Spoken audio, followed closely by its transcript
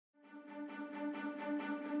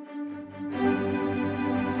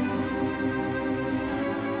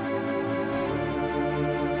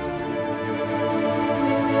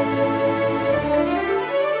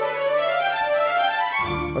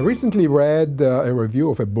recently read a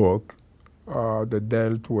review of a book that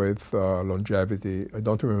dealt with longevity. I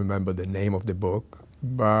don't remember the name of the book,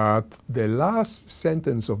 but the last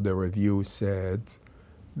sentence of the review said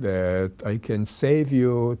that I can save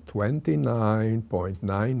you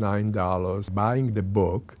 $29.99 buying the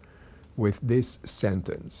book with this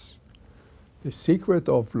sentence. The secret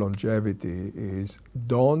of longevity is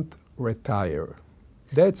don't retire.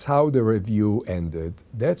 That's how the review ended.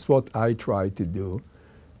 That's what I try to do.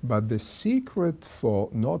 But the secret for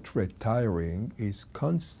not retiring is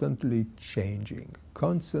constantly changing,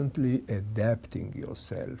 constantly adapting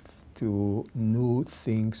yourself to new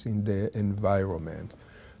things in the environment,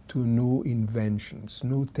 to new inventions,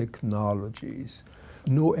 new technologies,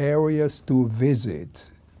 new areas to visit.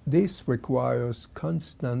 This requires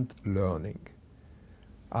constant learning.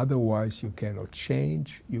 Otherwise, you cannot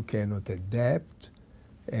change, you cannot adapt,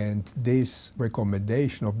 and this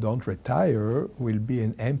recommendation of don't retire will be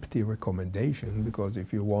an empty recommendation, because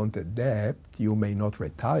if you won't adapt, you may not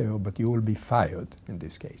retire, but you will be fired in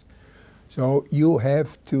this case. So you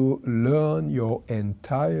have to learn your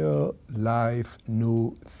entire life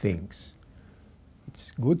new things.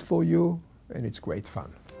 It's good for you and it's great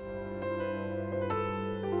fun.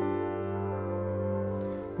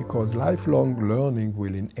 Because lifelong learning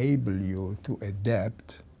will enable you to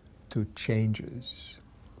adapt to changes.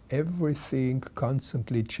 Everything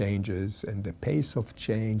constantly changes and the pace of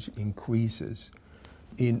change increases.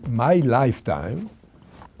 In my lifetime,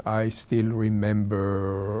 I still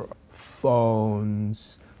remember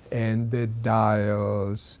phones and the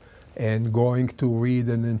dials and going to read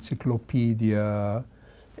an encyclopedia.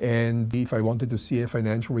 And if I wanted to see a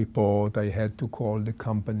financial report, I had to call the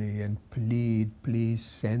company and plead, please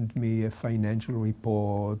send me a financial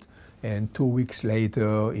report. And 2 weeks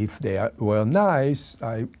later, if they were nice,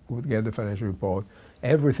 I would get the financial report.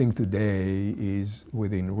 Everything today is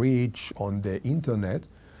within reach on the internet.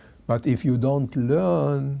 But if you don't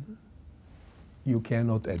learn, you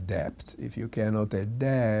cannot adapt. If you cannot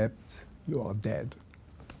adapt, you are dead.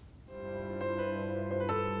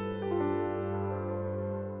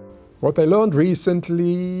 What I learned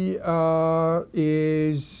recently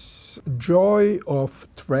is joy of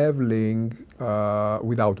traveling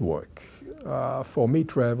without work. For me,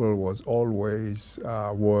 travel was always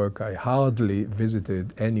work. I hardly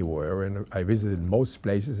visited anywhere, and I visited most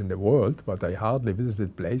places in the world, but I hardly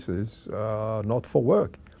visited places not for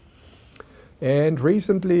work. And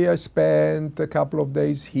recently I spent a couple of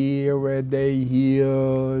days here, a day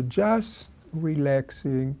here, just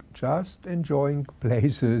relaxing, just enjoying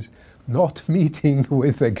places, not meeting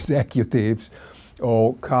with executives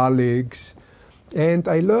or colleagues. And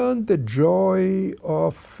I learned the joy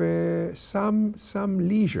of some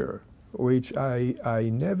leisure, which I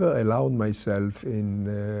never allowed myself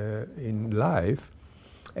in life.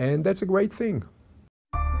 And that's a great thing.